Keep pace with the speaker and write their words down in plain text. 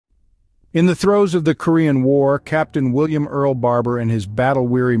In the throes of the Korean War, Captain William Earl Barber and his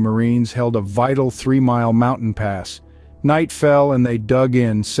battle-weary Marines held a vital 3-mile mountain pass. Night fell and they dug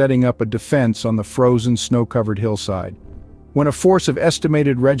in, setting up a defense on the frozen, snow-covered hillside. When a force of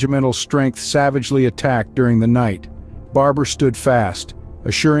estimated regimental strength savagely attacked during the night, Barber stood fast,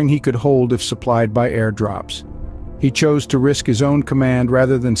 assuring he could hold if supplied by airdrops. He chose to risk his own command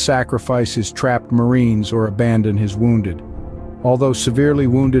rather than sacrifice his trapped Marines or abandon his wounded. Although severely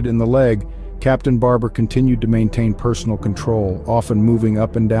wounded in the leg, Captain Barber continued to maintain personal control, often moving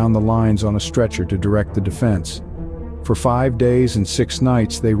up and down the lines on a stretcher to direct the defense. For 5 days and 6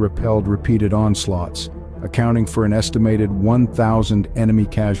 nights they repelled repeated onslaughts, accounting for an estimated 1,000 enemy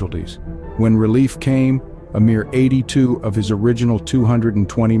casualties. When relief came, a mere 82 of his original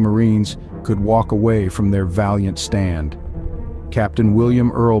 220 Marines could walk away from their valiant stand. Captain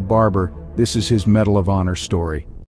William Earl Barber, this is his Medal of Honor story.